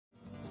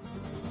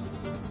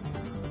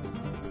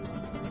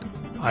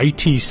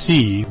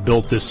ITC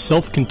built this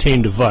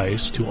self-contained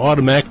device to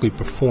automatically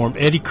perform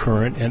eddy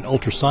current and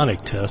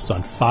ultrasonic tests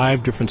on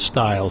 5 different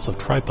styles of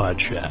tripod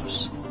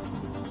shafts.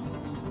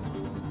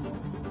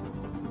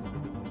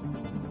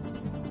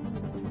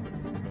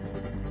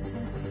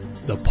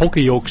 The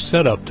Poka-yoke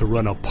setup to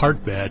run a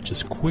part batch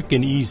is quick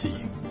and easy.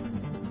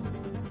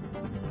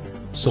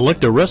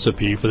 Select a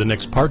recipe for the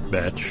next part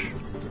batch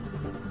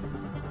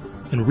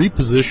and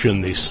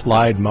reposition the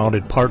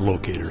slide-mounted part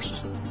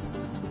locators.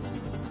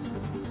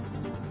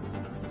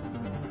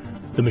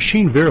 The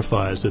machine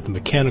verifies that the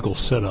mechanical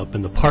setup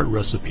and the part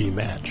recipe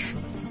match.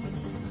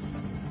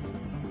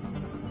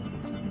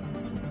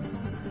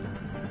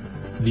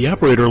 The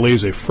operator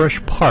lays a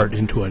fresh part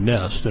into a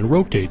nest and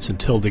rotates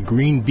until the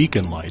green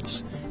beacon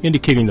lights,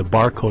 indicating the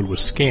barcode was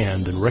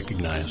scanned and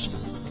recognized.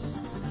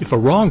 If a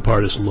wrong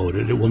part is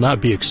loaded, it will not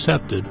be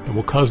accepted and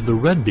will cause the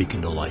red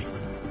beacon to light.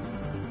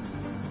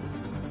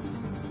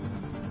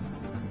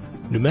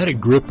 Pneumatic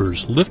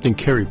grippers lift and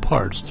carry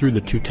parts through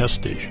the 2 test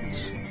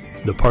stations.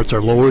 The parts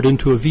are lowered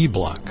into a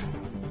V-block.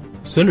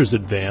 Centers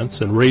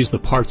advance and raise the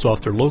parts off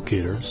their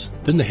locators,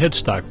 then the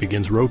headstock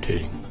begins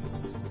rotating.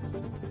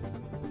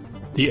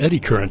 The eddy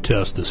current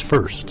test is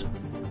first.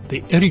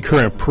 The eddy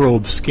current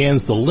probe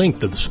scans the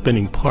length of the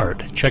spinning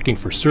part, checking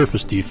for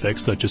surface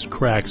defects such as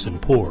cracks and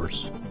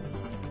pores.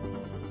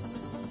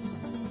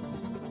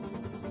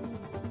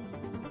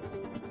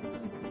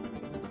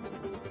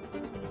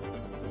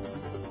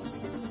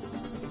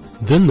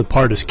 Then the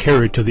part is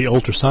carried to the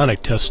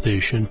ultrasonic test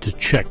station to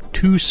check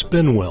 2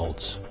 spin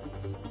welds.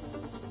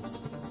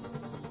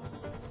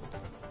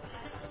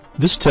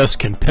 This test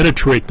can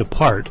penetrate the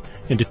part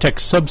and detect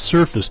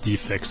subsurface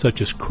defects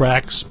such as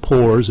cracks,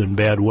 pores, and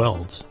bad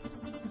welds.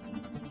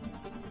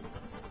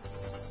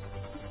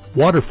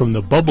 Water from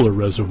the bubbler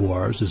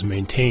reservoirs is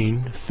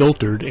maintained,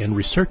 filtered, and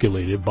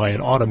recirculated by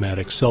an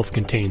automatic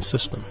self-contained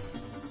system.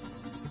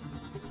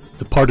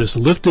 The part is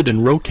lifted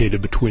and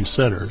rotated between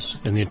centers,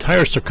 and the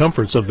entire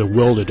circumference of the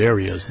welded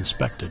area is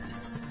inspected.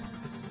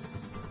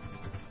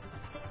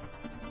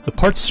 The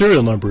part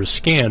serial number is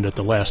scanned at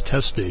the last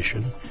test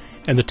station,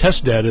 and the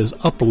test data is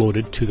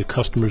uploaded to the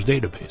customer's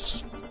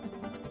database.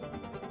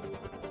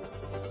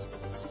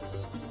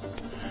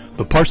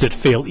 The parts that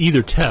fail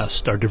either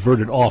test are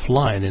diverted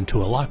offline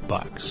into a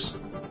lockbox.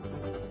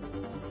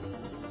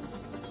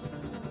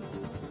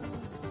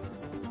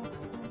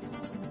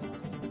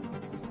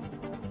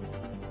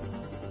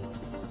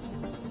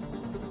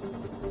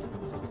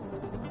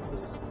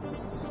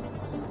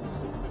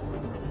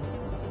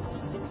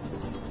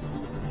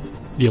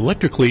 The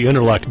electrically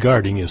interlocked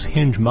guarding is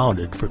hinge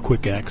mounted for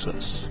quick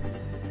access.